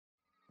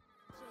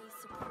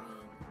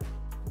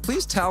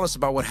Please tell us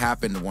about what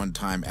happened one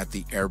time at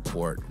the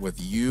airport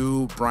with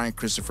you, Brian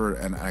Christopher,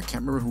 and I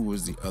can't remember who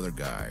was the other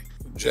guy.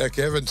 Jack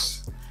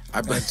Evans.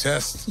 And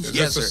Test. Is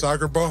Yes, this a sir.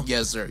 soccer ball?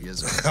 Yes, sir. Yes,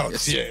 sir. Oh,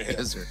 Yes, yeah. sir.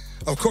 Yes, sir.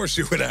 Of course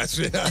you would ask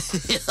me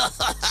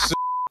that.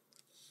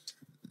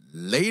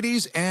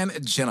 Ladies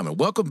and gentlemen,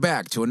 welcome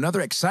back to another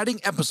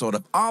exciting episode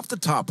of Off the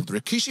Top with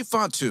Rikishi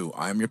Fatu.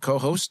 I am your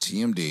co-host,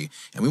 TMD,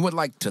 and we would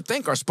like to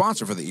thank our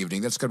sponsor for the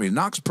evening. That's going to be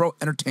Knox Pro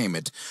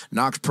Entertainment.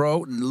 Knox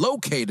Pro,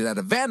 located out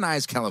of Van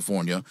Nuys,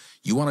 California.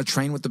 You want to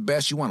train with the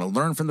best? You want to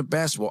learn from the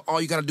best? Well, all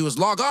you got to do is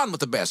log on with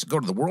the best. Go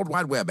to the World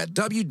Wide Web at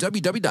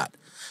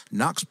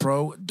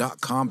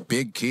www.knoxpro.com.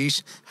 Big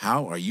Keish,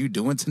 how are you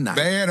doing tonight?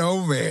 Man,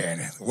 oh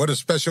man. What a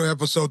special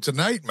episode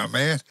tonight, my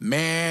man.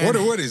 Man.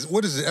 What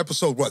is it,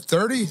 episode,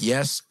 30?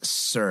 Yes,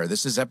 sir.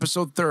 This is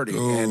episode 30.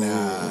 Ooh. And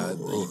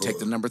you take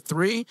the number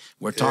 3.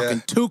 We're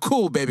talking Too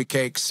Cool, baby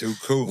cakes. Too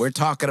cool. We're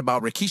talking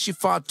about Rikishi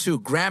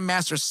Fatu,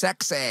 Grandmaster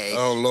Sexay.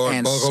 Oh, Lord,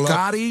 and buckle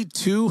Scotty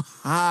Too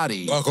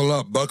Hotty. Buckle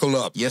up, buckle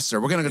up. Yes, sir.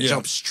 We're going to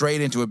jump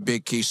straight into it,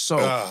 Big Key. So,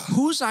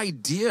 whose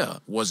idea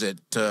was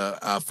it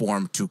to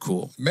form Too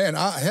Cool? Man,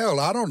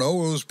 hell, I don't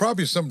know. It was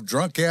probably some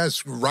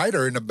drunk-ass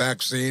writer in the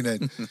back scene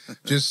and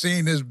just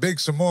seeing this big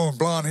Samoan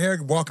blonde hair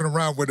walking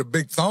around with a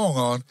big thong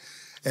on.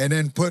 And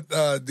then put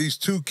these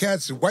two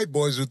cats, white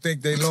boys who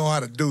think they know how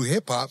to do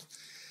hip-hop.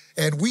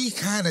 And we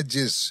kind of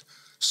just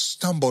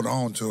stumbled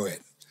onto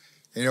it,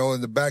 you know,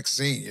 in the back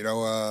scene. You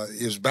know,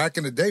 it was back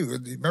in the day.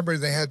 Remember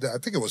they had, I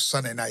think it was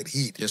Sunday Night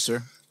Heat. Yes,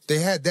 sir. They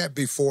had that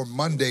before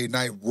Monday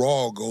Night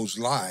Raw goes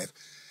live.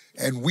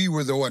 And we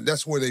were the one,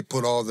 that's where they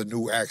put all the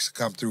new acts to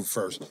come through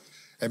first.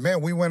 And, man,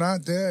 we went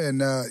out there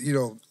and,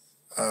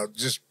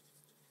 just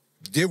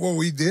did what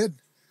we did.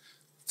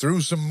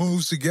 Threw some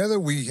moves together.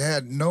 We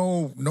had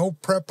no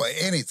prep or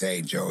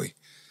anything, Joey.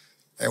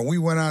 And we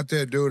went out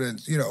there, dude,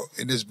 and, you know,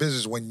 in this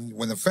business,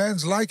 when the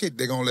fans like it,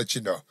 they're going to let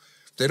you know.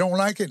 If they don't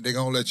like it, they're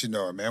going to let you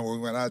know. Man, when we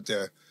went out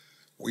there,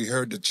 we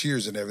heard the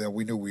cheers and everything.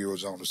 We knew we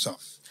was on to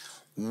something.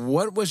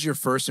 What was your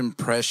first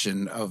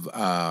impression of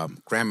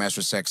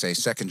Grandmaster Sexay,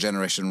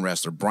 second-generation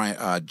wrestler,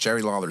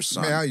 Jerry Lawler's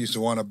son? Man, I used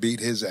to want to beat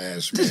his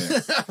ass,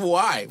 man.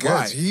 Why?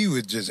 Because he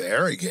was just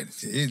arrogant.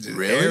 He just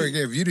really?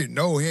 Arrogant. If you didn't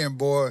know him,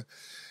 boy,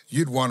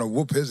 you'd want to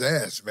whoop his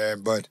ass,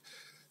 man. But,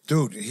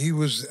 dude, he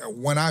was,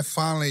 when I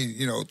finally,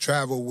 you know,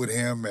 traveled with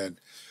him and,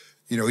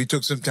 you know, he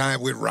took some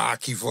time with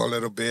Rocky for a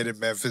little bit in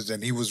Memphis,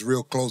 and he was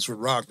real close with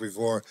Rock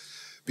before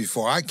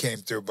I came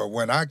through. But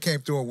when I came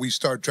through and we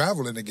started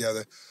traveling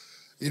together,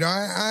 you know,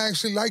 I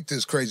actually liked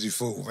this crazy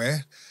fool,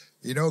 man.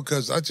 You know,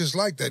 because I just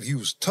liked that he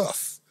was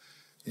tough.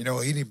 You know,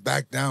 he didn't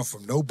back down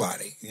from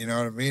nobody, you know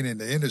what I mean, in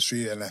the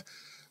industry. And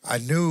I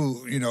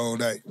knew, you know,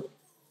 that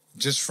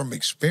just from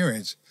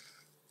experience,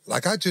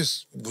 like, I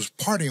just was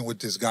partying with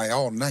this guy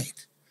all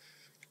night.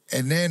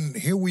 And then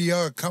here we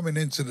are coming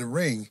into the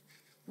ring,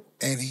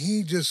 and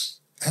he just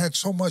had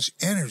so much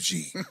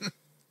energy.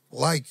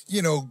 Like,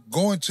 you know,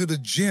 going to the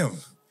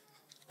gym,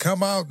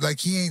 come out like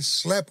he ain't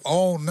slept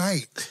all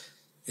night.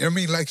 You know what I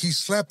mean? Like, he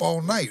slept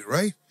all night,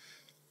 right?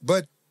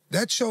 But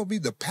that showed me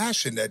the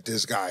passion that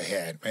this guy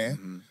had, man.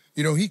 Mm-hmm.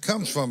 You know, he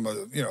comes from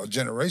a, you know,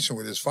 generation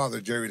with his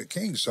father, Jerry the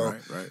King. So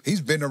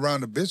he's been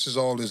around the business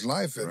all his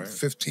life. At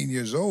 15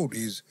 years old,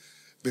 he's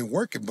been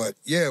working. But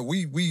yeah,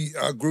 we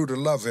grew to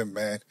love him,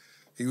 man.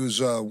 He was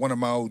one of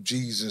my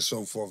OGs and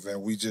so forth,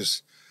 and we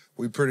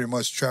pretty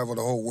much traveled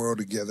the whole world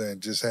together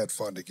and just had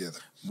fun together.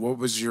 What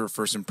was your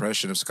first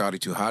impression of Scotty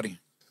Too Hotty?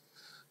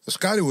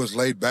 Scotty was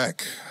laid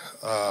back.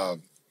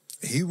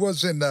 He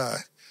wasn't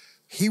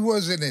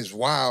as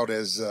wild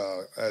as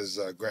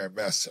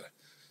Grandmaster.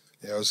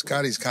 You know,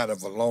 Scotty's kind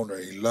of a loner.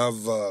 He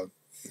loved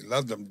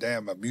them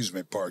damn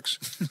amusement parks.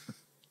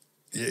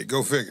 Yeah,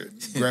 go figure.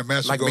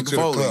 Grandmaster like go Mick to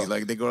Foley, the club.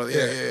 like they go to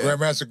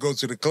Grandmaster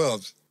goes to the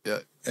clubs. Yeah,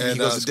 and he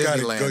goes to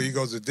Scotty Disneyland. He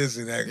goes to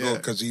Disneyland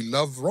because he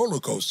loved roller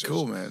coasters.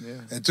 Cool, man.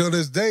 Yeah. Until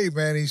this day,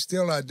 man, he's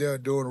still out there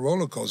doing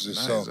roller coasters.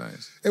 Nice, so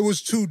nice. It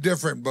was two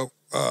different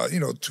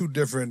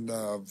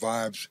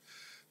vibes.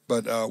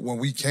 But when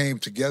we came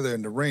together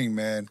in the ring,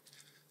 man,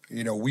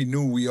 you know, we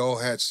knew we all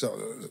had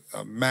some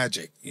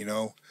magic, you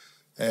know.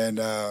 And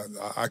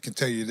I can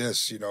tell you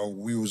this, you know,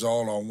 we was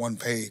all on one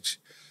page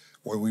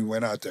when we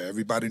went out there.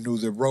 Everybody knew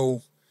the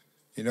role.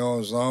 You know,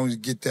 as long as you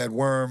get that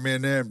worm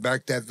in there and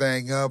back that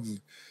thing up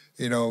and,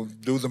 you know,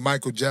 do the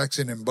Michael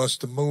Jackson and bust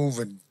the move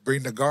and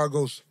bring the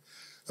gargles,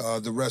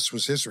 the rest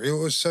was history. It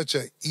was such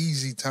an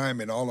easy time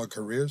in all our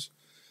careers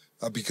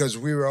because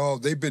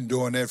they've been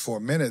doing that for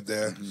a minute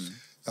there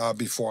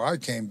before I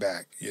came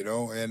back, you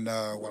know. And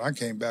when I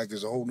came back,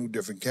 there's a whole new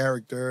different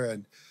character.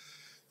 And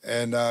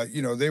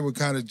you know, they were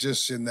kind of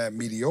just in that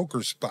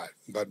mediocre spot.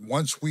 But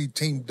once we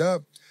teamed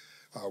up,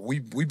 we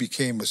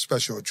became a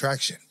special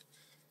attraction.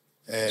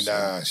 And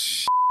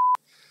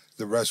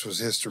the rest was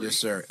history. Yes,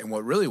 sir. And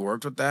what really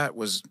worked with that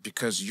was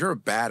because you're a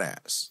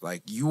badass.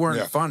 Like, you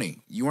weren't funny.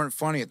 You weren't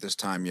funny at this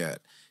time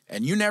yet.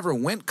 And you never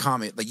went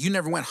comic. Like, you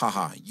never went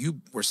haha.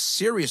 You were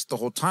serious the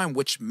whole time,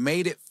 which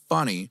made it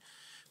funny.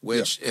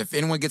 Which, if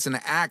anyone gets into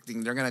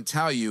acting, they're going to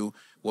tell you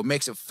what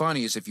makes it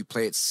funny is if you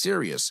play it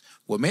serious.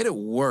 What made it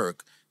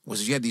work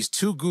was you had these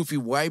two goofy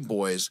white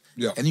boys,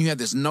 Yeah. and you had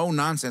this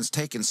no-nonsense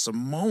taking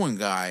Samoan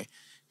guy.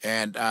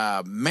 And,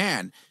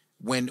 man,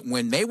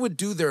 when they would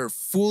do their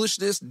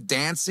foolishness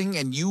dancing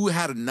and you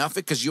had enough of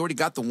it because you already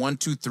got the 1,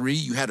 2, 3,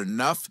 you had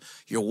enough,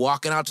 you're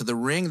walking out to the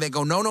ring, they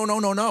go, no, no, no,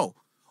 no, no.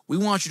 We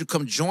want you to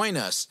come join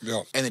us.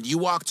 Yeah. And then you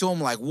walk to them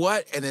like,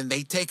 what? And then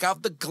they take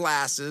out the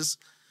glasses,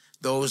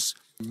 those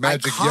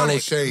magic iconic, yellow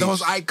shades.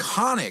 those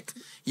iconic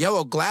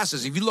yellow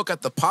glasses. If you look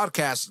at the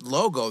podcast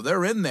logo,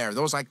 they're in there.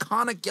 Those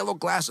iconic yellow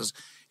glasses.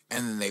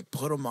 And then they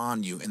put them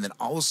on you. And then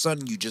all of a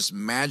sudden, you just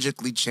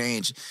magically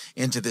change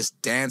into this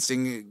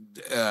dancing.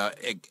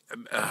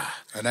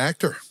 An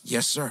actor.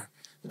 Yes, sir.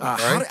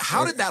 Right?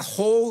 How did that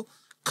whole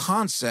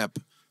concept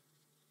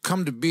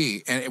come to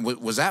be? And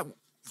was that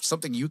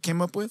something you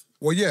came up with?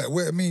 Well, yeah.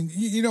 I mean,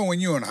 you know,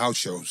 when you're on house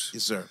shows,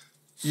 Yes, sir.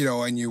 you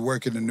know, and you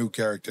work in a new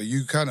character,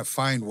 you kind of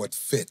find what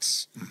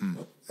fits.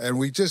 And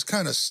we just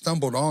kind of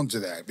stumbled onto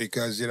that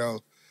because, you know,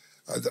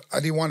 I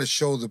didn't want to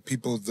show the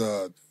people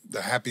the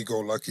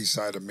happy-go-lucky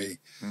side of me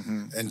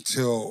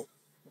until,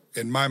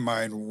 in my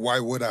mind, why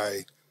would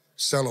I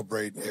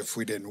celebrate if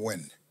we didn't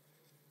win?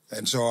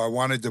 And so I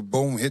wanted to,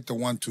 boom, hit the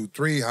 1, 2,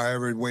 3,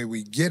 however way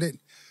we get it.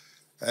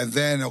 And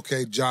then,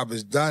 okay, job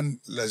is done,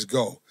 let's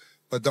go.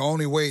 But the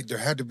only way, there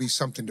had to be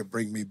something to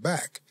bring me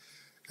back.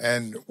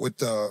 And with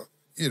the,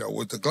 you know,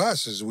 with the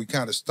glasses, we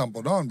kind of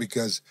stumbled on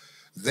because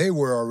they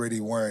were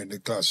already wearing the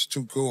glasses.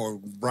 Too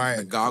cool. Brian.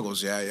 The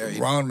goggles, yeah.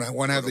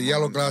 One have the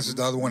yellow glasses,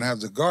 the other one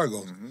have the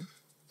goggles.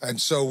 And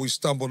so we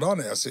stumbled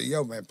on it. I said,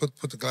 yo, man, put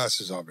the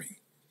glasses on me.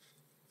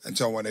 And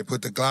so when they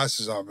put the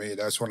glasses on me,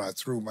 that's when I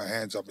threw my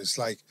hands up. It's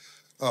like,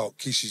 oh,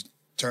 Kishi's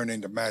turned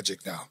into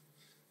magic now.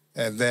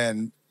 And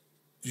then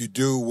you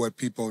do what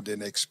people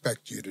didn't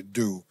expect you to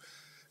do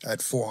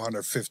at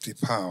 450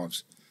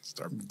 pounds.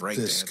 Start breakdancing.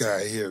 This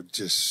guy here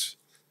just,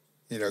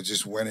 you know,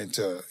 just went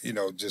into, you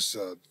know, just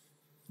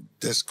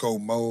disco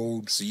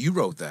mode. So you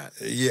wrote that.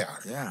 Yeah.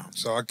 Yeah.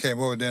 So I came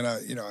over, then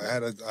I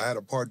had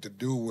a part to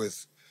do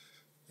with,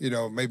 you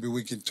know, maybe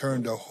we can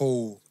turn the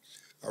whole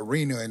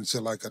arena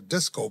into like a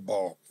disco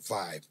ball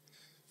vibe,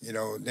 you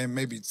know, then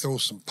maybe throw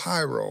some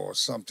pyro or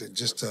something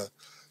just to,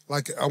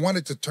 like, I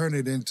wanted to turn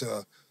it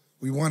into,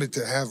 we wanted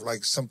to have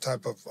like some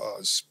type of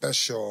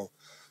special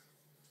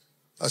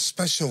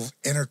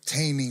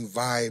entertaining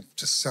vibe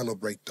to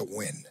celebrate the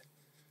win.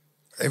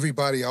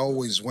 Everybody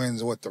always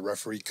wins what the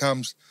referee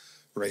comes,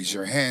 raise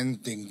your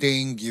hand, ding,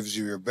 ding, gives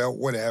you your belt,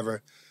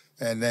 whatever,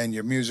 and then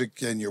your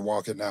music and you're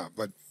walking out.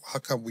 But how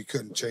come we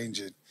couldn't change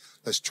it?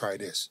 Let's try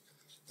this.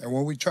 And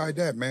when we tried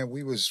that, man,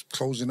 we was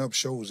closing up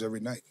shows every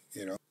night,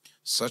 you know.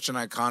 Such an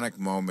iconic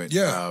moment.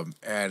 Yeah.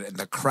 And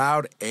the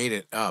crowd ate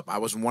it up. I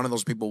was one of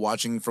those people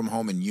watching from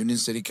home in Union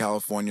City,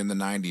 California in the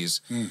 90s.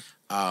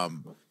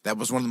 That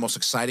was one of the most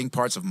exciting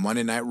parts of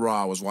Monday Night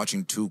Raw, was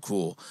watching Too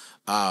Cool.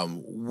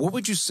 What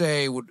would you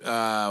say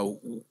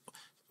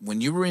when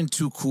you were in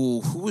Too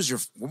Cool, what was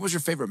your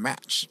favorite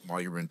match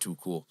while you were in Too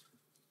Cool?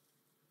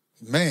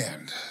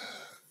 Man,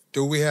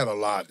 dude, we had a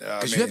lot.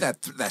 Because you had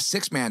that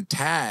 6-man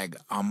tag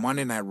on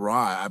Monday Night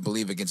Raw, I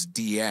believe, against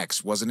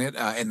DX, wasn't it?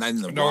 And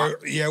then The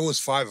Rock. Yeah, it was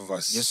 5 of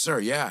us. Yes, sir.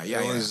 Yeah.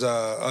 It was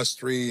us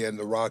 3 and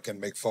The Rock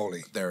and Mick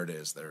Foley. There it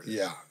is.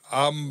 Yeah.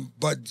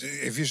 But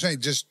if you're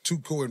saying just Too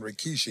Cool and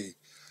Rikishi,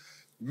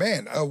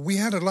 man, we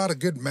had a lot of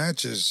good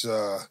matches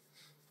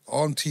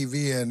on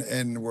TV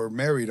and were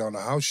married on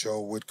a house show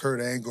with Kurt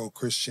Angle,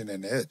 Christian,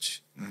 and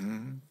Edge.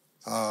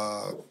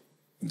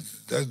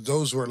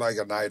 Those were like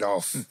a night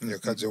off, you know,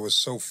 because it was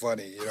so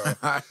funny, you know.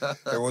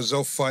 It was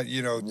so fun,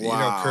 you know. Wow. You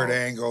know, Kurt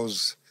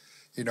Angle's,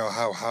 you know,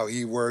 how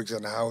he works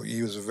and how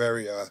he was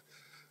very he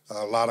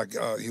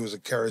was a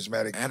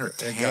charismatic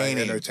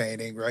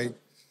entertaining, right?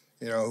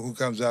 You know, who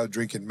comes out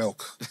drinking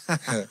milk?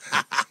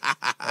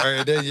 All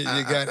right, then you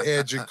got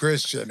Edge and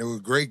Christian, who were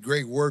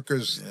great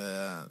workers.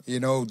 Yeah.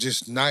 You know,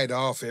 just night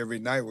off every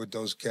night with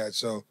those cats.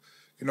 So,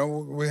 you know,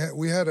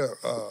 we had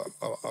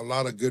a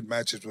lot of good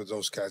matches with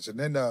those cats, and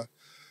then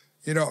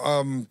you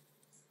know,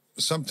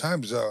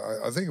 sometimes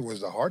I think it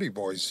was the Hardy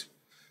Boys.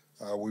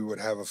 We would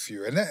have a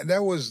few, and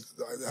that was,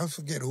 I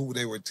forget who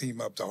they would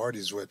team up the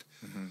Hardys with,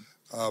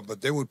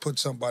 but they would put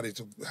somebody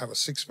to have a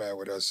 6-man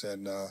with us,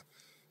 and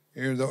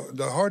you know,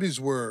 the Hardys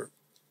were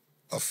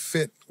a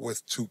fit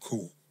with Too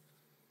Cool.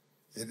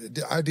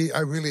 I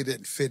really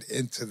didn't fit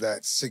into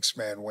that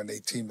 6-man when they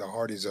teamed the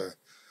Hardys,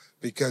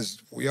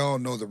 because we all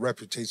know the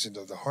reputation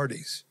of the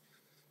Hardys.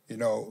 You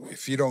know,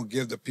 if you don't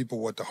give the people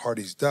what the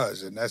Hardys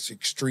does, and that's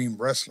extreme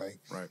wrestling,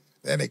 right?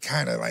 Then it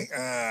kind of like,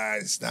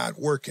 it's not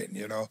working,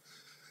 you know.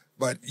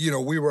 But, you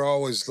know, we were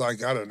always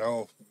like, I don't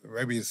know,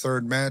 maybe a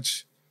 3rd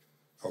match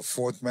or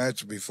 4th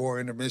match before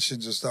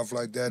intermissions and stuff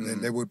like that.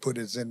 And they would put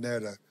us in there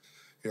to,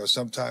 you know,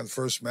 sometimes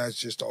first match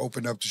just to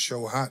open up the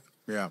show hot.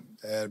 Yeah.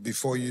 And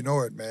before you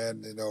know it,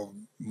 man, you know,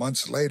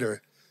 months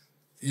later,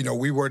 you know,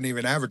 we weren't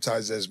even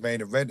advertised as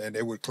main event, and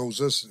they would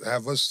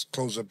have us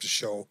close up the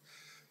show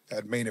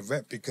at main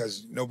event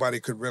because nobody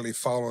could really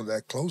follow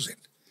that closing.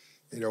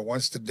 You know,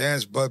 once the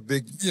dance but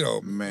big, you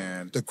know,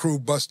 man, the crew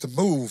bust a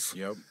move.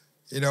 Yep.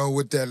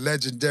 with that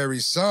legendary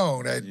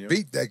song, that Yep.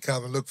 beat that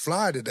come and look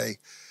fly today,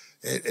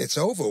 it's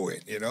over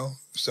with,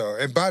 So,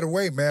 and by the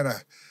way, man,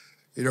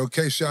 in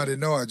case y'all didn't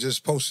know, I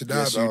just posted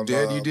Yes, out you on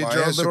did. You did my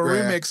your own little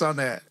Instagram. remix on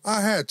that.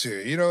 I had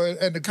to,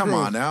 and the Come crew,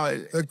 on now.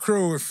 the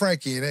crew with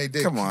Frankie, and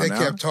they Come on they now.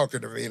 kept talking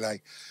to me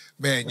like,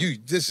 man,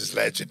 this is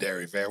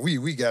legendary, man.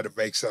 We got to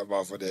make something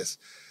off of this.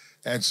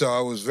 And so I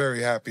was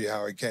very happy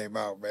how it came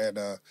out, man.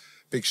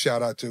 Big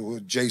shout out to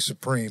Jay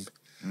Supreme,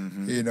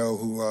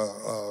 who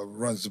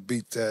runs the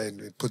beat there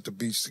and put the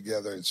beats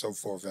together and so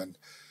forth. And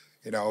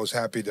I was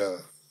happy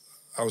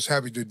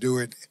to do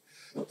it.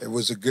 It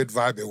was a good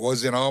vibe. It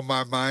wasn't on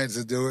my mind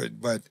to do it,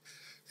 but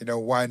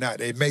why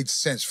not? It made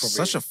sense for me.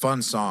 Such a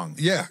fun song.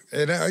 Yeah,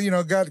 and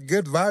got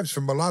good vibes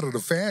from a lot of the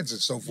fans and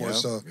so forth.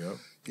 So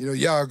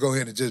y'all go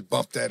ahead and just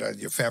bump that on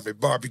your family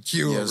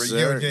barbecue or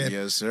reunion.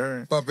 Yes,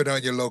 sir. Bump it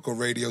on your local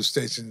radio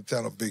station and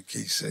tell them Big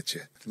Key sent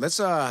you. Let's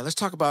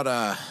talk about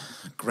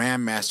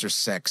Grandmaster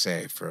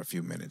Sexay for a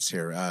few minutes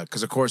here,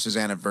 because of course his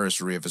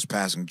anniversary of his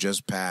passing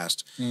just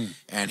passed,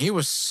 and he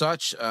was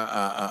such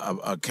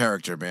a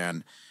character,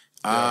 man.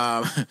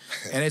 Yeah.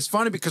 And it's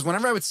funny because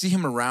whenever I would see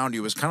him around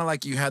you, it was kind of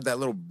like you had that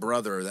little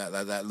brother,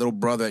 that little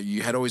brother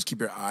you had to always keep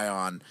your eye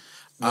on.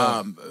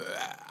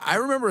 I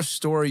remember a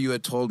story you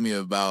had told me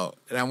about,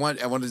 and I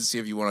wanted to see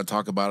if you want to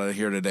talk about it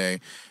here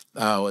today.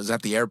 Was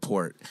at the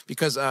airport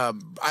because I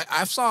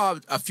saw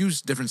a few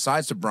different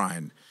sides to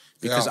Brian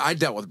because I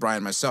dealt with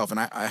Brian myself, and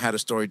I had a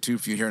story too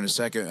for you here in a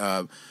second.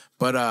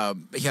 But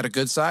he had a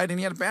good side and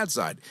he had a bad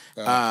side,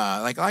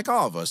 like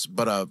all of us.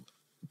 But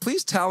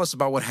please tell us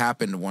about what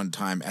happened one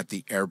time at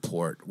the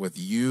airport with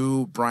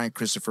you, Brian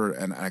Christopher,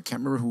 and I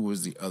can't remember who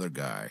was the other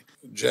guy.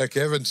 Jack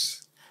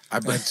Evans.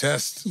 And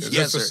Test. Is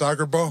Yes, this a sir.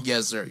 soccer ball?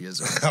 Yes, sir. Yes,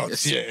 sir. Oh,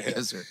 yes, yeah. Sir.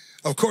 Yes, sir.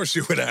 Of course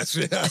you would ask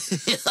me that.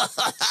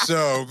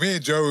 So me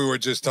and Joey were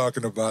just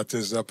talking about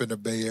this up in the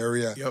Bay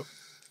Area. Yep.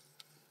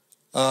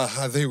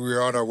 I think we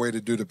were on our way to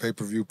do the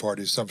pay-per-view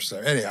party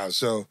sometime. Anyhow,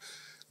 so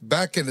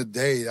back in the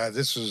day,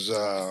 this was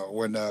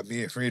when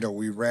me and Frito,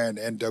 we ran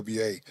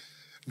NWA,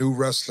 New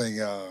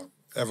Wrestling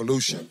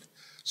Evolution.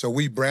 So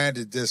we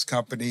branded this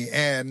company,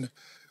 and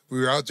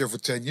we were out there for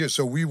 10 years.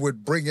 So we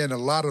would bring in a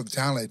lot of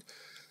talent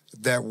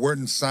that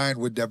weren't signed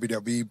with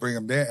WWE, bring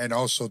them there, and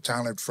also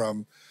talent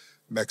from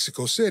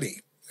Mexico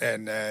City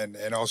and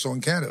also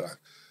in Canada.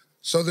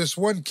 So this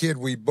one kid,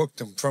 we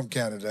booked him from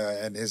Canada,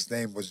 and his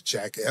name was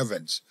Jack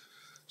Evans.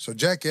 So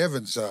Jack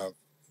Evans,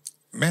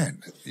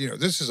 man,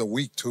 this is a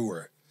week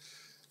tour.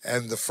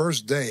 And the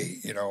first day,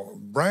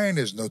 Brian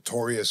is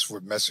notorious for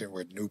messing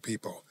with new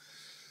people.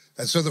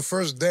 And so the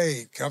first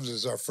day comes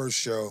as our first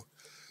show.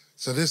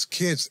 So this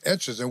kid's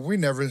entrance, and we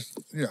never,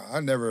 I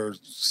never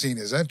seen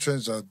his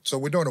entrance. So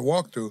we're doing a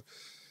walkthrough,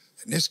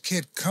 and this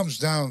kid comes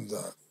down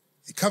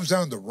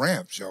the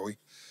ramp, Joey,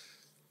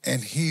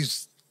 and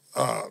he's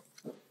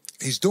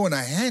doing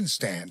a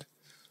handstand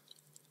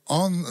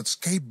on a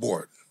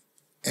skateboard,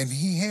 and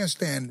he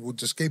handstand with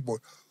the skateboard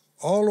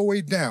all the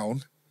way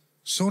down.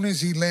 Soon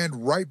as he landed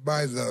right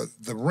by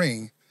the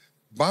ring,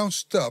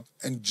 bounced up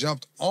and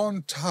jumped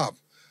on top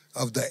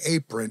of the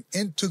apron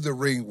into the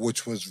ring,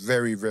 which was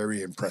very,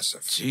 very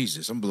impressive.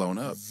 Jesus, I'm blown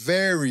up.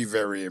 Very,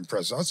 very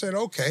impressive. I said,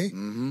 okay,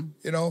 and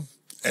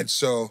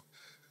so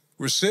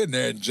we're sitting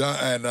there,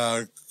 and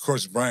of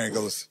course Brian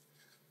goes,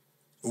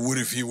 what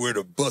if he were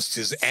to bust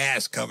his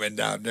ass coming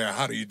down there?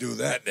 How do you do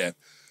that then?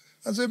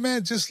 I said,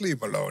 man, just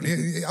leave him alone.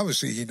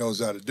 Obviously, he knows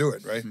how to do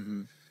it, right?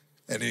 Mm-hmm.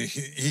 And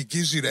he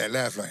gives you that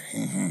laugh like,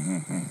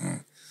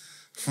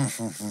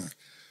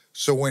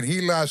 so when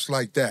he laughs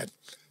like that,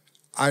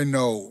 I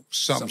know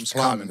something's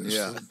plotting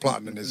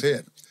in his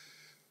head.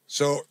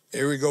 So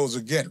here he goes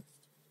again.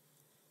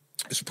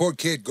 This poor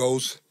kid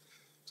goes,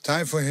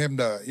 time for him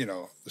to,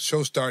 the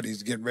show started,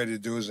 he's getting ready to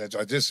do his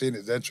entrance. I just seen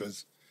his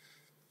entrance.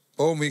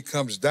 Boom, he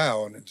comes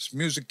down, and this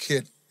music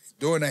kid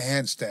doing a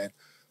handstand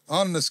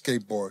on the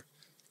skateboard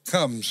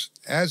comes,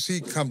 as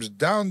he comes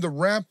down the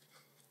ramp,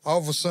 all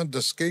of a sudden the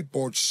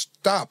skateboard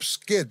stops,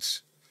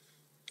 skids,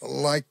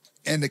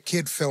 and the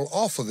kid fell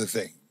off of the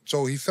thing.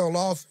 So he fell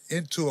off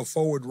into a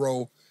forward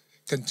row,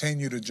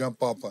 continued to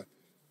jump up.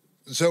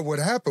 So what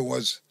happened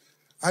was,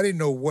 I didn't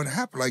know what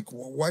happened. Like,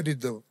 why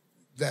did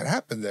that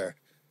happen there?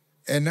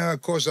 And now,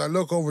 of course, I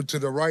look over to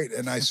the right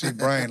and I see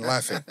Brian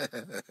laughing.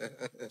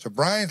 So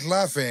Brian's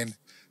laughing.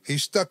 He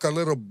stuck a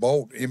little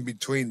bolt in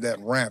between that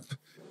ramp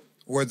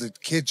where the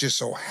kid just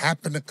so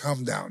happened to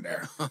come down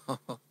there.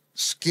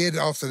 Skid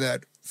off of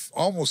that,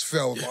 almost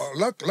fell.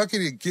 Lucky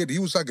the kid, he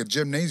was like a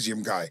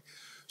gymnasium guy.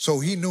 So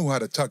he knew how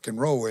to tuck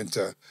and roll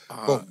into,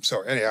 boom.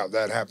 So anyhow,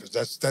 that happens.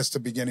 That's the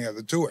beginning of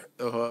the tour.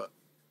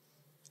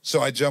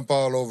 So I jump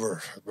all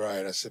over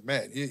Brian. I said,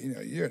 man,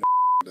 you're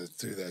to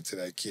do that to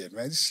that kid,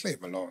 man. Just leave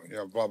him alone,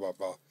 blah, blah,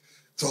 blah.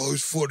 So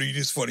it's funny.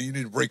 You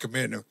need to break him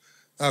in.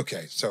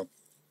 Okay, so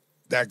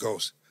that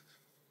goes.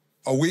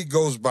 A week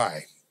goes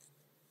by.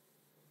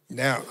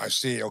 Now I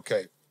see,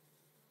 okay,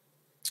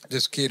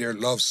 this kid here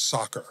loves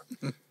soccer.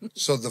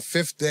 So the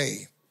fifth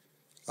day,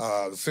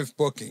 the fifth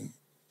booking,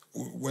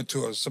 we went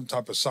to some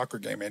type of soccer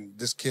game, and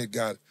this kid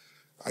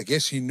I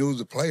guess he knew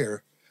the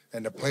player,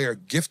 and the player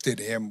gifted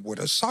him with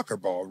a soccer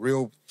ball,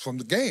 real from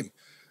the game.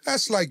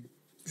 That's like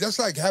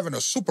having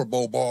a Super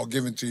Bowl ball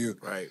given to you.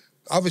 Right.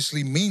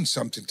 Obviously means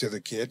something to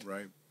the kid.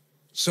 Right.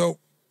 So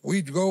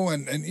we'd go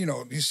and you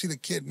know, you see the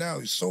kid now,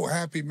 he's so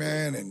happy,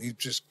 man, and he's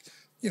just,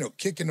 you know,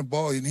 kicking the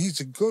ball, and he's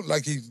a good,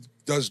 like he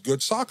does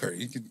good soccer.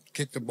 He can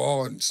kick the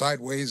ball and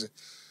sideways.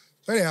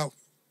 So anyhow,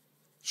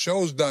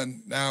 show's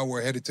done. Now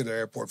we're headed to the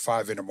airport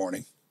 5 in the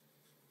morning.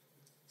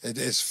 It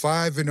is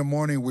 5 in the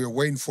morning. We're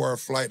waiting for our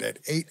flight at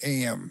 8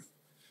 a.m.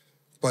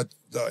 But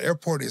the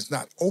airport is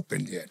not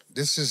open yet.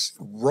 This is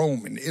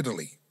Rome in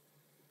Italy.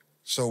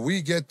 So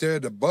we get there,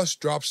 the bus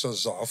drops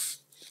us off.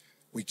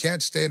 We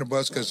can't stay in the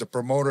bus because the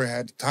promoter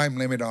had time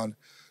limit on.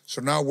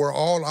 So now we're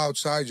all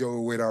outside,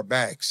 Joe, with our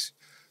bags.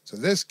 So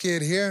this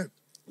kid here,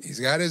 he's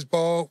got his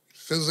ball,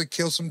 feels like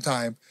kill some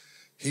time.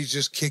 He's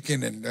just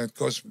kicking, and of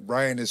course,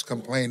 Brian is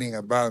complaining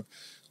about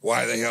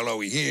why the hell are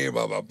we here,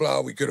 blah, blah,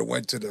 blah. We could have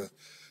went to the,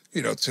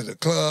 you know, to the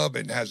club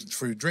and has a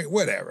free drink,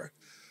 whatever.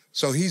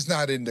 So he's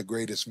not in the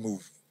greatest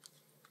mood.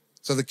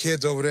 So the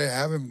kid's over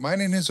there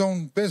minding his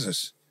own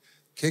business,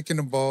 kicking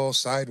the ball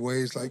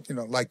sideways like, you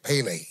know, like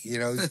Pele, you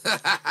know,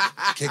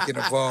 kicking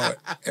the ball.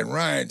 And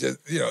Ryan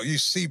just, you know, you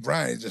see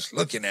Brian just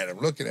looking at him.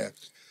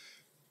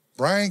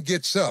 Brian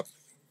gets up,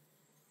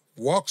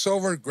 walks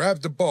over,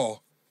 grabs the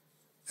ball,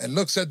 and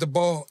looks at the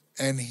ball,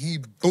 and he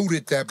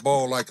booted that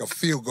ball like a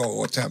field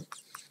goal attempt.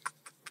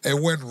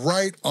 It went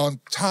right on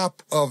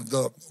top of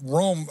the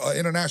Rome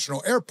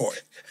International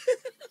Airport.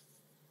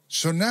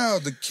 So now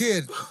the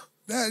kid,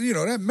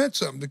 that meant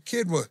something. The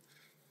kid was,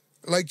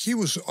 like, he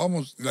was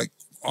almost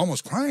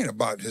crying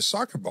about his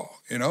soccer ball,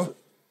 you know?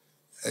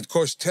 And of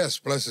course, Tess,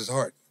 bless his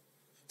heart.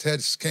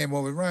 Tess came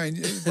over, Brian,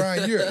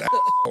 you're an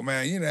asshole,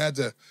 man. You know, had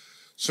to.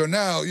 So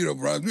now, you know,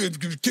 Brian,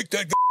 kick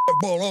that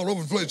ball all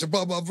over the place,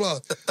 blah, blah, blah.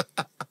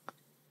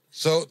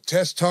 So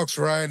Tess talks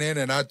Ryan in,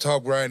 and I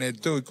talk Ryan in.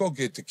 Dude, go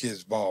get the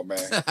kid's ball,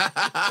 man.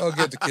 Go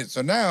get the kid.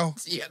 So now,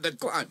 you had to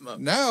climb up.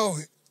 Now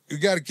you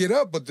got to get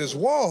up, but this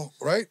wall,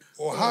 right?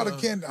 Well,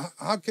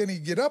 how can he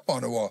get up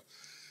on the wall?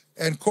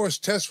 And of course,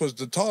 Tess was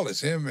the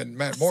tallest, him and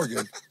Matt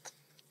Morgan.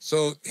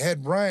 So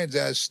had Brian's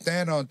ass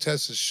stand on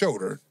Tess's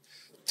shoulder.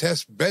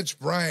 Tess benched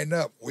Brian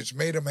up, which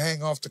made him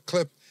hang off the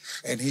cliff,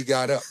 and he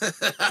got up.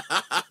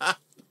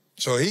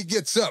 So he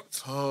gets up.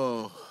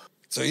 Oh.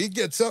 So he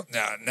gets up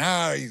now.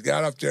 Now he's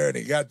got up there and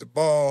he got the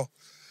ball.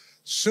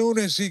 Soon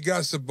as he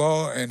got the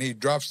ball and he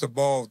drops the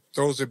ball,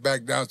 throws it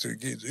back down to the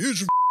kids.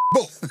 Here's your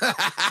ball.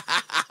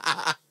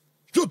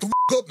 Shut the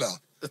up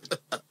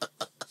now.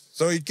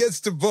 So he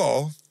gets the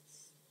ball.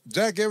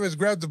 Jack Evans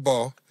grabbed the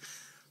ball.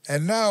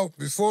 And now,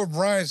 before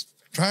Brian's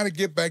trying to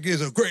get back in,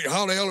 he's like, great,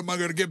 how the hell am I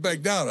going to get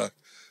back down? I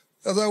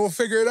was like, we'll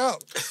figure it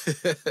out.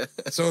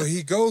 So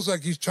he goes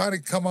like he's trying to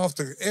come off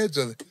the edge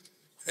of it.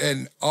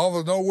 And all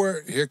of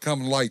nowhere, here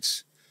come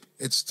lights.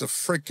 It's the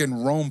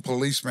freaking Rome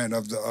policeman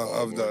of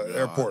the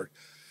airport.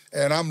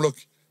 And I'm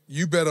looking,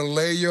 you better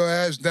lay your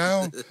ass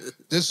down.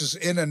 This is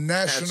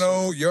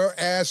international. Your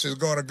ass is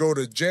going to go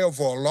to jail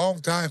for a long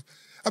time.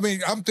 I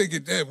mean, I'm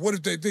thinking, hey, what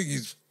if they think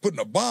he's putting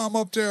a bomb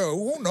up there?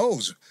 Who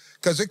knows?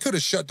 Because they could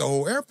have shut the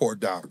whole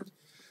airport down.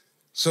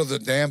 So the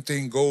damn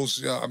thing goes,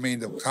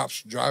 the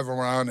cops drive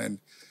around and,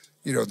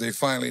 you know, they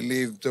finally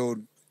leave,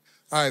 dude.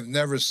 I've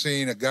never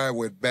seen a guy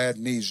with bad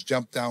knees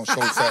jump down so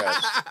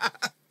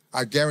fast.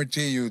 I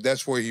guarantee you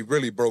that's where he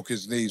really broke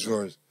his knees.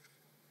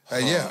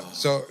 Yeah,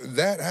 so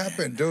that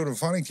happened, dude. And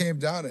finally came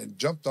down and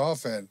jumped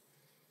off, and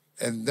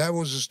that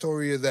was the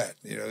story of that.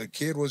 You know, the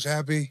kid was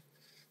happy.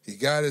 He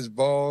got his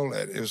ball,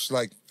 and it was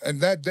like,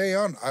 and that day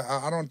on,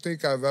 I don't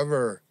think I've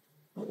ever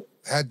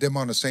had them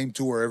on the same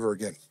tour ever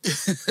again.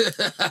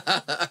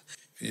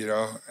 You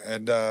know,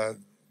 and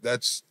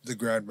that's the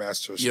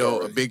Grandmaster story.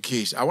 Yo, Big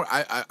Keish.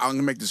 I'm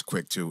gonna make this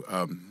quick too.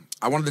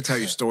 I wanted to tell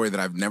you a story that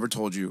I've never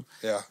told you.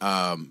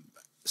 Yeah.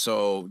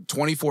 So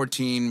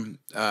 2014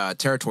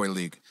 Territory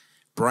League,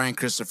 Brian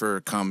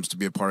Christopher comes to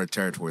be a part of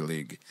Territory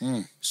League.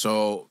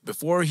 So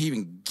before he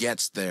even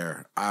gets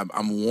there,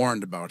 I'm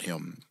warned about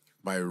him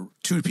by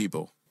two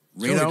people.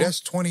 Reno, that's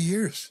 20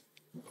 years.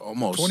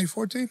 Almost.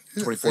 2014?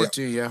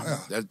 2014, yeah.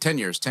 10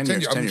 years. 10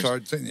 years. I'm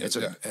sorry, 10 years.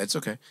 It's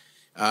okay.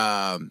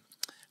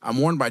 I'm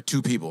warned by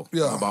two people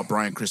about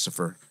Brian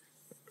Christopher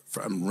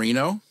from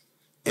Reno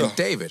and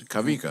David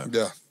Kavika.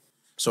 Yeah.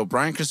 So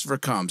Brian Christopher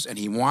comes and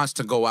he wants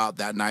to go out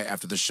that night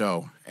after the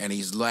show, and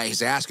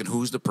he's asking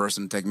who's the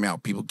person to take me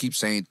out. People keep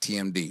saying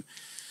TMD.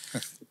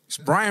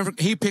 So Brian,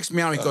 he picks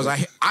me out. He goes,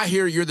 I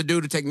hear you're the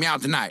dude to take me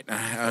out tonight.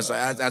 I was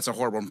like, that's a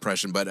horrible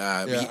impression, but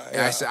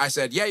I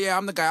said, yeah,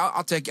 I'm the guy.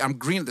 I'll take you. I'm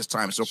green at this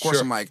time, so of course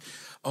I'm like,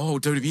 oh,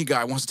 WWE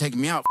guy wants to take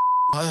me out.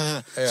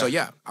 So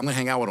yeah, I'm gonna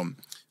hang out with him.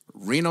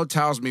 Reno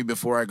tells me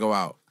before I go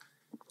out,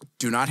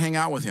 do not hang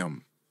out with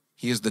him.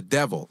 He is the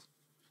devil.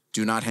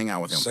 Do not hang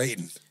out with him.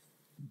 Satan.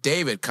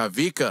 David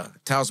Kavika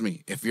tells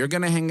me, if you're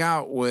going to hang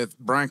out with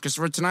Brian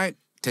Christopher tonight,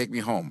 take me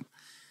home.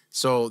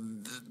 So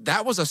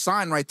that was a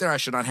sign right there. I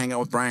should not hang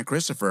out with Brian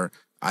Christopher.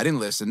 I didn't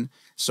listen.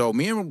 So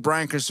me and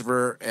Brian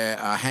Christopher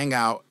hang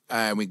out,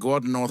 and we go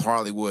out to North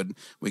Hollywood.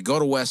 We go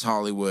to West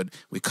Hollywood.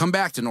 We come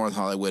back to North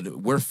Hollywood.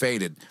 We're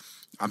faded.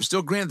 I'm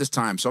still green at this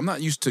time, so I'm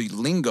not used to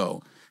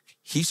lingo.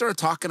 He started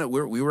talking.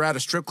 We were at a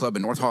strip club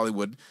in North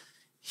Hollywood.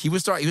 He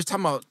was talking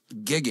about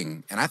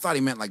gigging, and I thought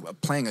he meant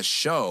like playing a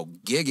show.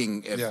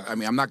 Gigging. I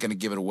mean, I'm not going to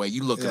give it away.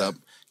 You look it up.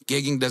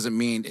 Gigging doesn't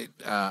mean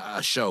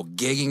a show.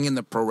 Gigging in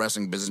the pro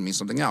wrestling business means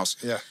something else.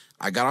 Yeah.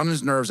 I got on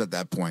his nerves at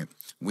that point.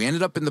 We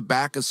ended up in the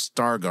back of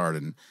Star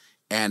Garden,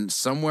 and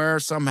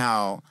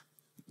somehow,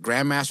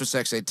 Grandmaster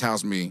Sexay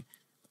tells me,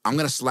 I'm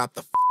going to slap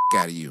the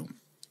out of you.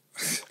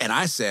 And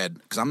I said,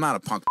 because I'm not a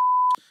punk,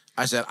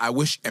 I said, I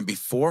wish, and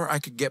before I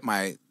could get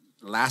my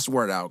last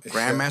word out,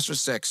 Grandmaster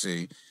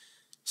Sexay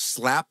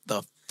slapped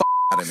the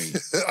out of me.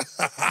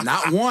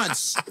 Not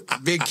once,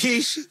 Big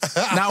Keish,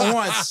 not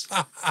once.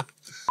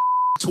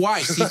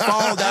 Twice. He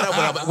followed that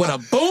up with a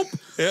boop,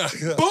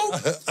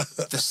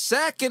 boop. The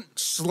second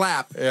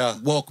slap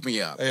woke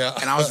me up.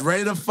 And I was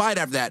ready to fight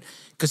after that.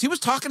 Because he was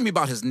talking to me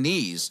about his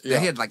knees. He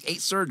had like 8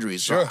 surgeries.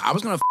 So I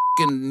was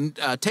going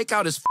to take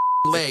out his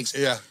legs.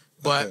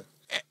 But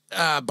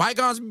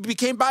bygones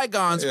became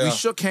bygones. We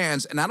shook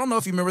hands. And I don't know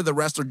if you remember the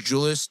wrestler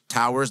Julius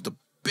Towers, the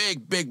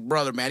big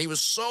brother, man. He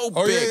was so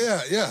big.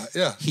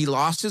 Yeah. He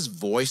lost his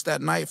voice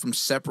that night from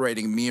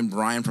separating me and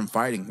Brian from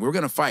fighting. We were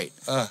going to fight.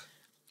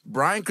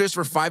 Brian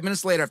Christopher, 5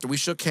 minutes later, after we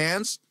shook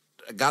hands,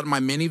 got in my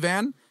minivan,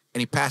 and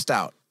he passed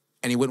out,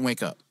 and he wouldn't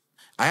wake up.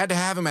 I had to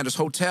have him at his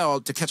hotel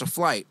to catch a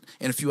flight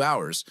in a few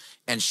hours.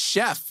 And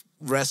Chef,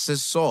 rest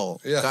his soul,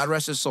 God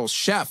rest his soul,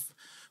 Chef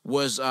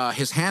was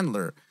his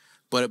handler.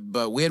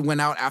 But we had went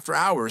out after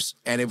hours,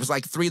 and it was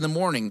like 3 in the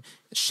morning.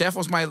 Chef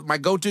was my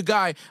go-to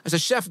guy. I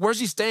said, Chef, where's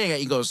he staying at?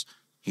 He goes,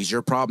 he's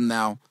your problem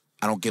now.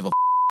 I don't give a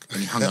and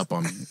he hung up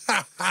on me.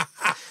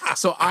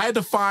 So I had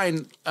to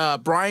find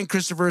Brian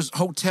Christopher's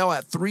hotel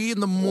at 3 in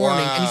the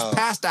morning, and he's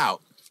passed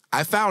out.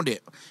 I found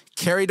it,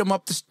 carried him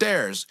up the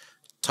stairs,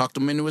 tucked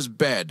him into his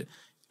bed,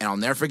 and I'll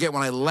never forget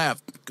when I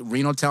left,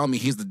 Reno telling me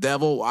he's the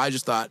devil. I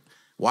just thought,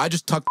 well, I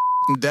just tucked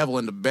the devil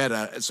into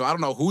bed. So I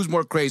don't know who's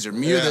more crazy,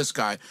 me or this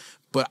guy,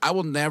 but I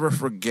will never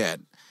forget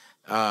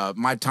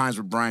my times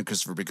with Brian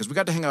Christopher because we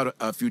got to hang out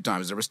a few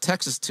times. There was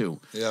Texas too.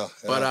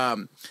 But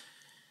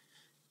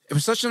it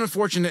was such an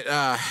unfortunate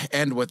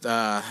end with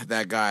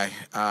that guy,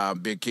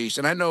 Big Keish.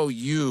 And I know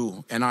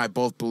you and I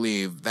both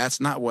believe that's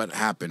not what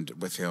happened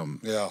with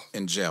him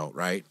in jail,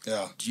 right?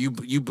 Do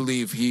you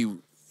believe he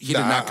did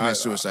not commit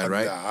suicide,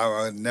 right?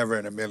 I never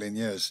in a million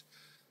years.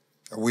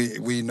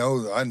 We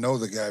know, I know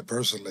the guy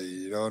personally,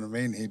 you know what I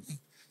mean? He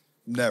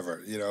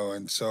never, you know,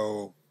 and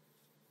so,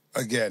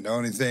 again, the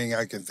only thing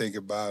I can think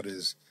about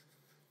is,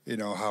 you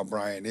know, how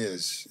Brian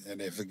is.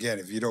 And if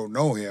you don't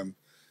know him,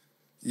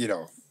 you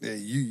know,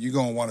 you're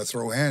going to want to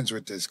throw hands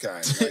with this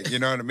guy. Like, you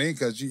know what I mean?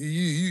 Because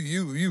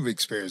you've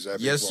experienced that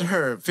before. Yes,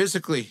 sir.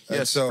 Physically, and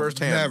yes, so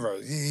firsthand. Never.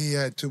 He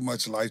had too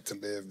much life to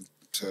live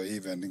to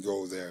even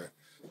go there.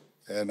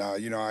 And,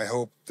 you know, I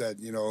hope that,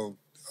 you know,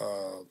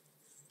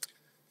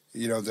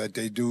 that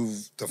they do,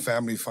 the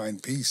family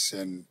find peace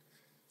and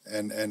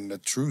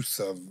the truth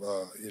of,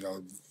 you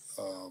know,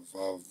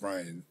 of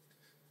Brian.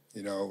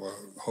 You know,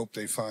 hope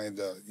they find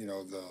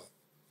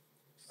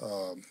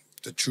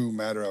the true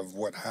matter of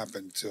what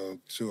happened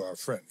to our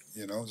friend,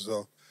 you know.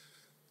 So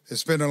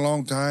it's been a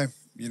long time,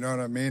 you know what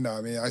I mean?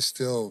 I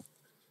still,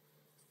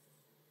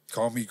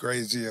 call me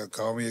crazy or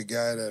call me a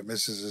guy that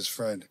misses his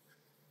friend.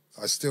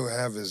 I still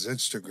have his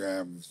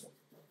Instagram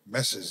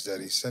message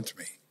that he sent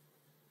me.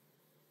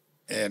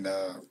 And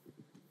I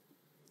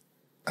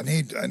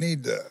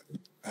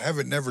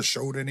haven't never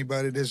showed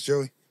anybody this,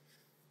 Joey.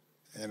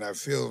 And I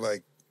feel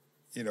like,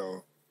 you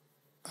know,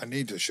 I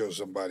need to show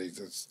somebody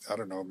that's, I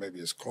don't know, maybe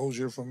it's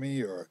closure for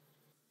me or.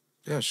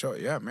 Yeah, sure.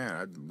 Yeah,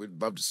 man.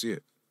 We'd love to see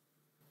it.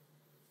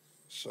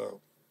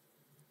 So.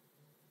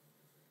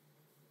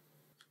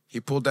 He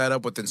pulled that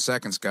up within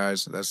seconds,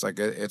 guys. That's like,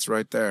 it's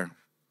right there.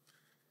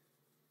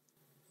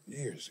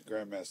 Here's the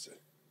Grandmaster.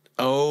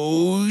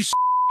 Oh, shit.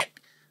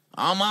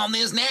 I'm on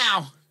this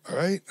now. All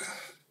right.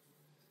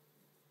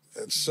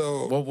 And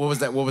so. What was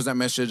that? What was that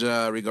message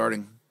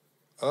regarding?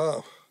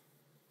 Oh.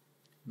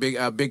 Big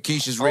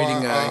Keish is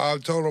reading. I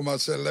told him, I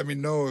said, let me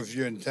know if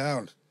you're in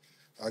town.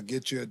 I'll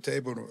get you a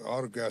table of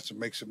autographs and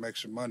make some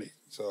extra money.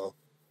 So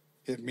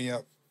hit me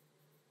up.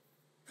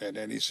 And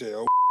then he said,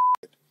 oh,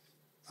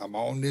 I'm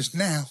on this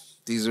now.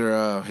 These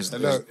are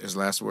his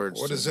last words.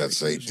 What does that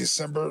say?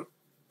 December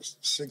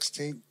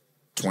 16th?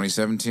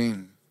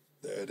 2017.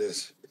 There it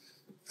is.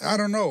 I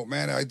don't know,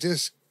 man. I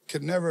just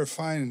could never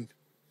find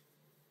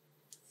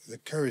the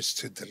courage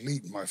to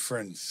delete my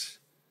friends.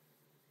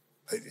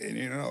 And,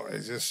 you know,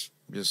 it's just...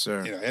 Yes,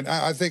 sir. You know, and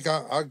I think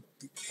I'll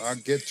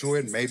get to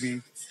it. Maybe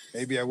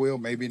I will,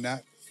 maybe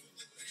not.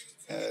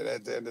 And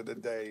at the end of the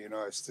day, you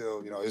know, I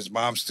still, you know, his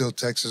mom still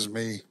texts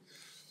me.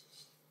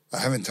 I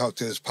haven't talked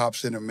to his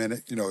pops in a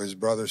minute. You know, his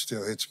brother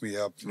still hits me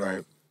up. You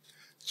know.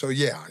 So,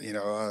 yeah, you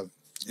know,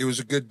 he was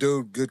a good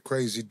dude, good,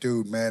 crazy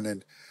dude, man.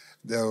 And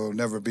there'll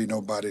never be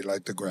nobody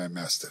like the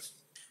Grandmaster.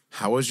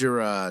 How was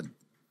your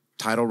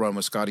title run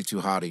with Scotty to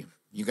Hotty.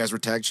 You guys were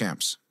tag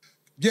champs.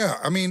 Yeah,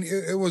 I mean,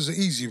 it was an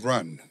easy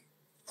run.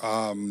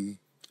 It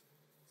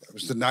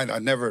was the night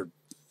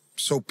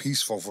so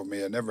peaceful for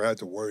me. I never had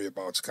to worry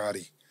about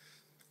Scotty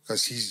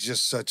because he's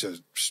just such a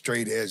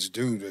straight edge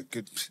dude. A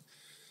good,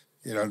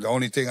 the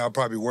only thing I'll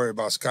probably worry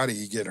about Scotty,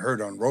 he get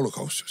hurt on roller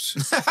coasters.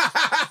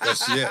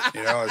 That's it.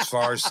 As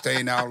far as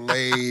staying out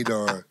late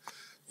or,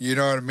 you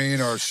know what I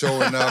mean, or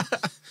showing up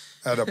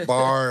at a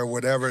bar or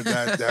whatever,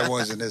 that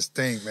wasn't his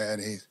thing,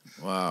 man.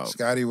 Wow.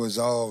 Scotty was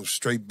all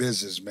straight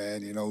business,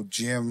 man.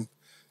 Gym,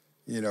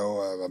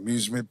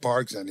 amusement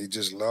parks, and he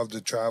just loved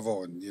to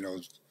travel and,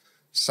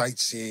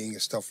 sightseeing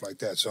and stuff like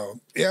that.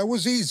 So, yeah, it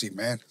was easy,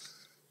 man.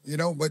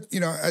 But,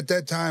 at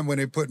that time when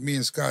they put me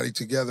and Scotty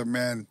together,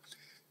 man,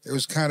 it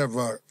was kind of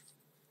the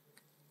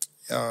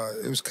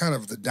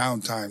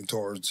downtime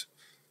towards,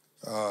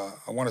 I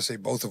want to say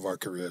both of our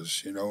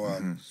careers,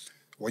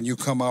 when you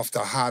come off the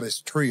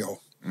hottest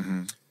trio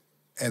and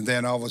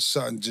then all of a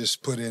sudden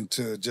just put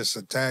into just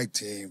a tag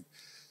team,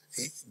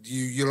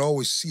 you'll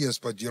always see us,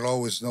 but you'll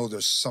always know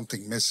there's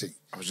something missing.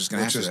 I was just going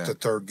to ask you that. Which is the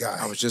third guy.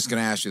 I was just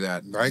going to ask you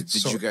that. Right?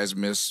 Did you guys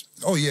miss?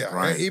 Oh, yeah.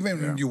 Right?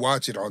 Even when you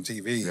watch it on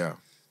TV, yeah,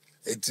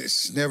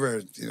 it's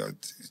never,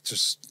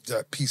 just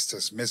that piece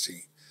that's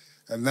missing.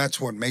 And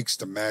that's what makes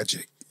the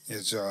magic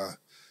is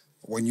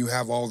when you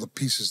have all the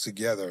pieces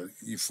together,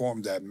 you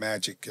form that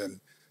magic.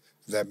 And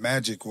that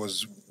magic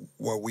was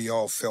what we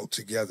all felt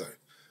together.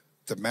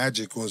 The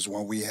magic was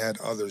when we had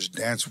others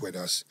dance with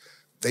us.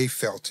 They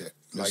felt it.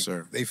 Like, yes,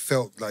 sir. They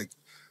felt like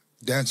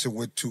dancing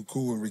with Too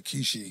Cool and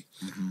Rikishi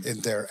in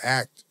their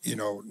act.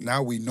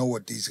 Now we know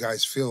what these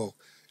guys feel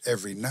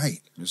every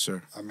night. Yes,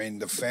 sir. I mean,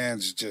 the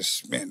fans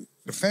just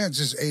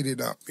ate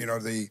it up.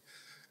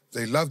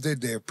 They loved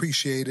it, they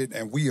appreciated it,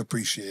 and we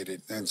appreciate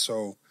it. And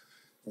so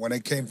when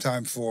it came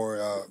time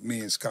for me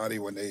and Scotty,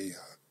 when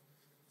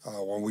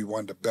we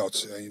won the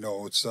belts, it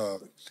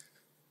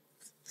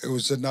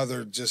was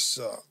another just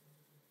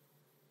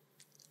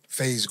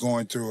phase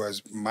going through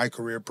as my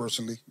career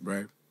personally.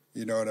 Right.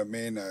 You know what I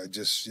mean? It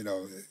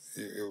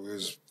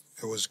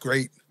was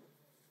great.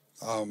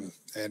 And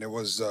it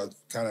was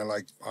kind of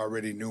like I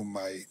already knew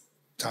my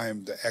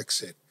time to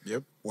exit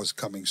was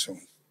coming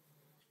soon.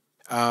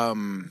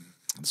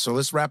 So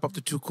let's wrap up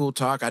the Too Cool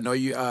talk. I know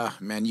you,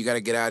 man, you got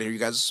to get out of here. You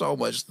guys so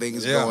much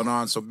things going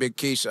on. So Big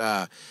Keish,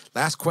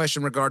 last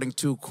question regarding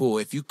Too Cool.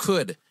 If you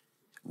could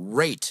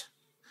rate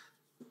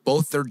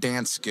both their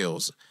dance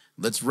skills,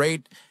 let's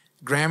rate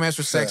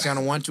Grandmaster Sexay on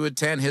a 1 to a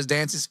 10, his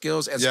dancing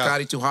skills, and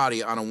Scotty to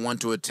Hotty on a 1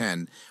 to a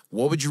 10.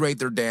 What would you rate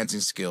their dancing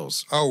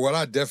skills? Oh, well,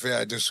 I definitely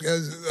had this.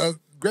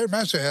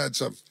 Grandmaster had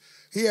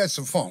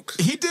some funk.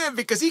 He did,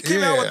 because he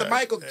came out with the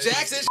Michael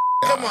Jackson.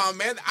 Come on,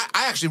 man.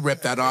 I actually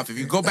ripped that off. If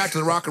you go back to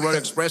the Rock and Roll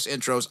Express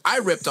intros, I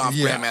ripped off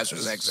Grandmaster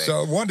Sexay.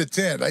 So 1 to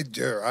 10, I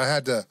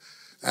had to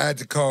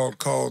call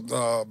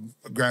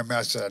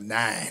Grandmaster a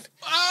 9.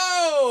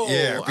 Oh,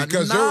 yeah,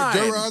 because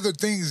there were other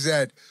things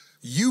that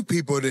you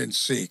people didn't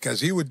see,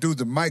 because he would do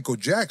the Michael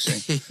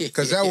Jackson,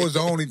 because that was the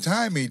only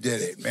time he did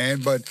it,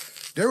 man. But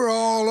there were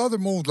all other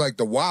moves like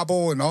the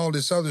wobble and all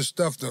this other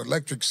stuff, the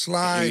electric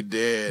slide. He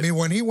did. I mean,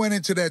 when he went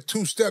into that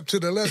 2-step to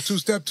the left,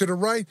 2-step to the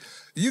right,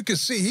 you can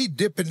see he's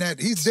dipping that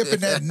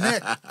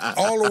neck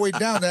all the way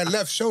down. That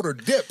left shoulder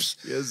dips.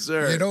 Yes,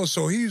 sir.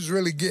 So he's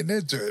really getting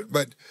into it.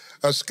 But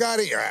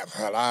Scotty,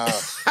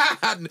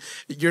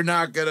 you're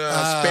not gonna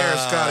spare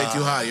Scotty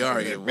too high, are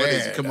you? What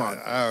is it? Come on.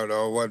 I don't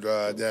know what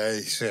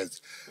he said.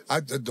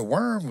 The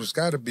worm was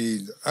got to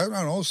be, I don't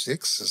know,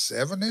 6 or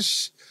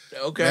 7-ish.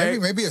 Okay.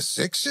 Maybe a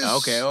 6-ish.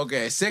 Okay.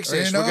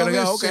 6-ish. We're gonna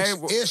go. Okay.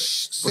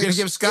 We're gonna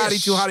give Scotty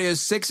to Hotty a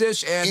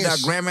 6-ish and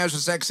Grandmaster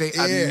Sexay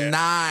a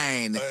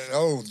 9.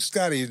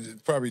 Scotty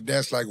probably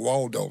danced like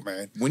Waldo,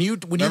 man. When you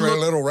remember look,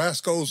 Little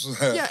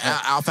Rascals?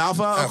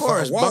 Alfalfa, of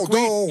course. Waldo.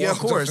 Buckwheat, yeah, of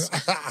course.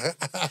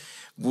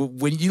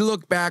 When you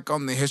look back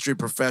on the history of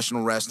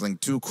professional wrestling,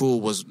 Too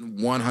Cool was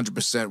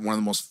 100% one of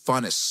the most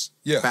funnest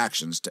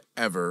factions to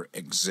ever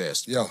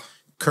exist. Yeah.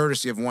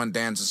 Courtesy of one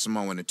dancing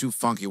Samoan and 2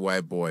 funky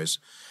white boys.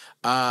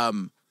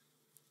 What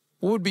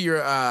would be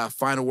your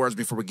final words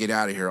before we get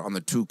out of here on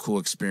the Too Cool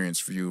experience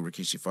for you,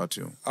 Rikishi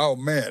Fatu? Oh,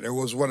 man, it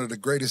was one of the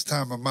greatest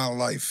times of my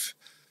life.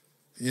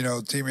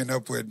 Teaming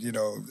up with,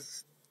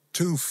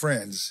 2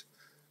 friends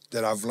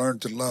that I've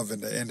learned to love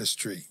in the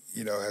industry,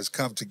 has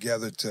come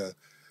together to,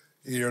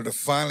 to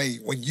finally,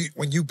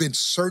 when you've been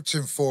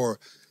searching for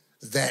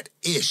that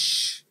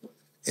ish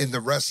in the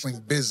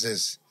wrestling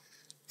business,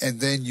 and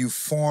then you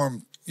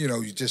form,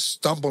 you just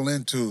stumble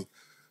into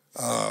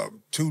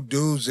 2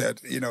 dudes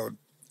that,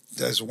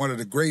 that's one of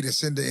the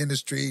greatest in the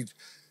industry,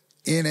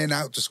 in and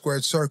out the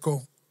squared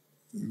circle,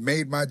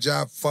 made my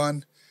job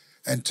fun.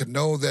 And to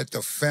know that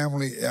the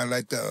family,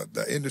 like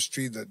the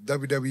industry, the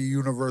WWE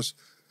universe,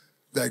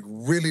 that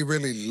really,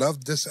 really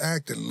loved this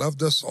act and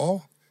loved us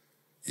all,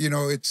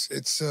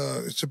 it's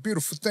a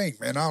beautiful thing,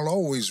 man. I'll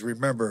always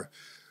remember,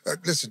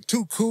 listen,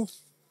 Too Cool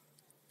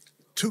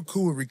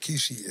and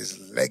Rikishi is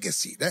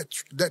legacy.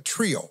 That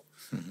trio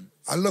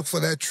I look for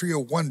that trio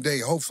one day.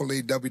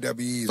 Hopefully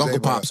WWE is Funko able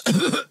Pops.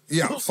 to,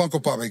 yeah,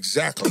 Funko Pop,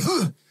 exactly.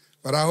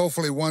 But I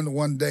hopefully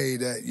one day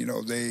that,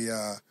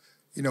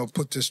 they,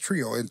 put this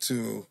trio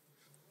into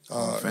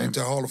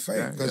Hall of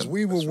Fame. Because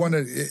we were one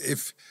of,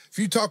 if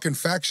you're talking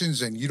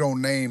factions and you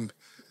don't name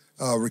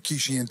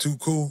Rikishi and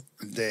Tuku,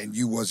 then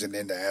you wasn't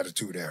in the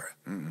Attitude Era.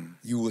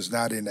 You was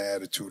not in the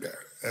Attitude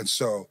Era. And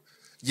so,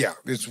 yeah,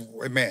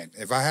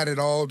 if I had it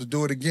all to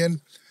do it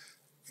again,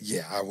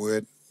 yeah, I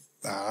would.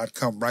 I'd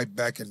come right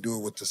back and do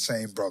it with the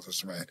same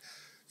brothers, man.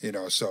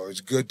 So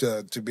it's good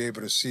to be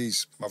able to see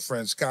my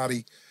friend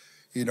Scotty,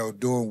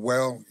 doing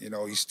well.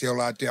 He's still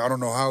out there. I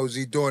don't know how is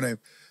he doing it,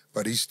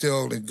 but he's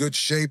still in good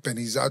shape, and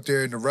he's out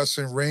there in the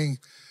wrestling ring,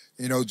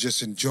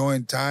 just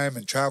enjoying time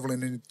and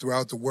traveling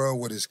throughout the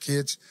world with his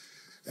kids.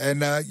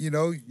 And, you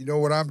know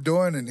what I'm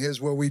doing, and here's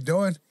what we're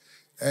doing.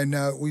 And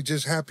we're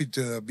just happy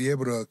to be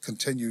able to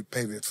continue to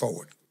pave it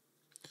forward.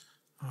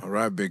 All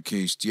right, Big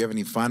Keish. Do you have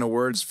any final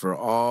words for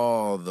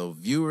all the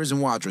viewers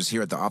and watchers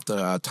here at the Off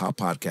the Top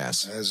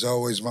podcast? As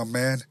always, my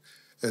man,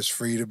 it's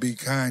free to be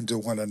kind to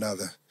one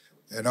another.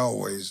 And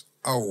always,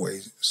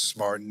 always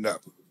smarten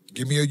up.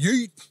 Give me a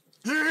yeet.